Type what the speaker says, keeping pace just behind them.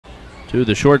to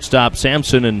the shortstop,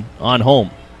 Sampson, and on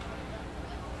home.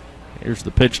 Here's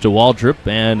the pitch to Waldrop,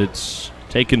 and it's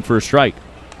taken for a strike.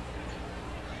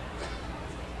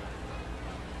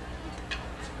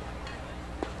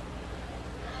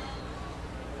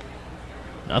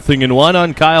 Nothing in one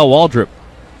on Kyle Waldrop.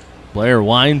 Blair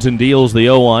winds and deals the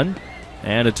 0-1,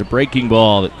 and it's a breaking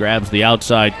ball that grabs the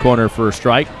outside corner for a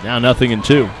strike. Now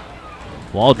 0-2.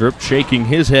 Waldrop shaking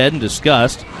his head in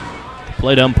disgust.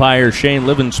 Plate umpire Shane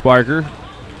Livensparker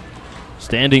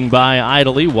standing by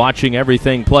idly, watching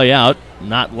everything play out,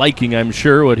 not liking, I'm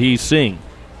sure, what he's seeing.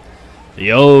 The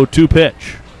 0-2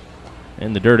 pitch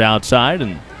in the dirt outside,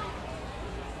 and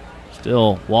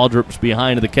still Waldrop's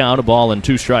behind the count, a ball and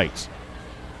 2 strikes.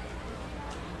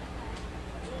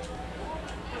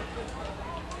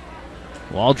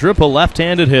 Waldrop, a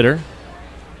left-handed hitter.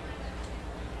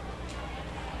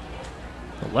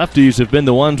 The lefties have been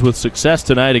the ones with success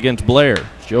tonight against Blair.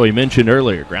 As Joey mentioned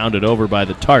earlier, grounded over by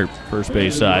the tarp, first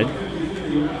base side.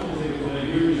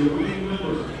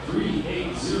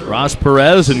 Ross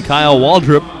Perez and Kyle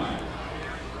Waldrop,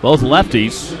 both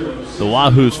lefties. The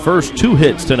Wahoos' first 2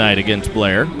 hits tonight against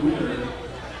Blair.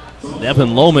 Devin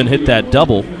Lohman hit that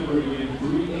double.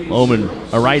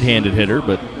 Lohman, a right-handed hitter,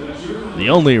 but the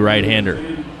only right-hander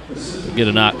to get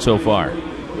a knock so far.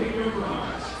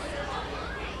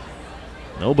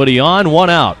 Nobody on, 1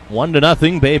 out.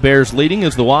 1-0. BayBears leading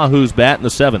as the Wahoos bat in the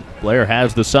 7th. Blair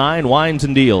has the sign, winds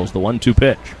and deals the 1-2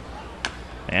 pitch.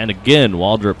 And again,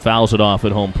 Waldrop fouls it off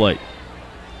at home plate.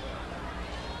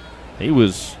 He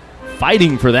was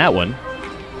fighting for that one.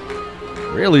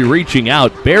 Really reaching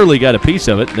out, barely got a piece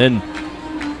of it. And then,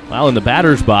 while in the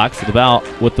batter's box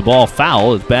with the ball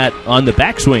foul, his bat on the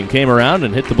backswing came around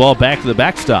and hit the ball back to the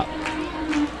backstop.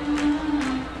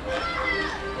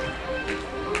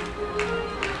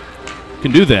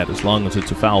 Can do that as long as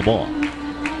it's a foul ball.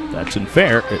 That's in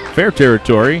fair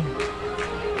territory.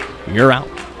 You're out.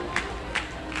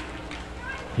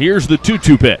 Here's the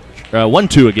 2-2 pitch.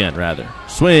 1-2 again, rather.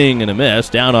 Swing and a miss.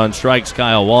 Down on strikes,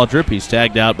 Kyle Waldrop. He's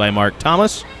tagged out by Mark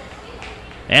Thomas.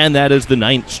 And that is the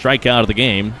 9th strikeout of the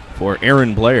game for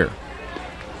Aaron Blair.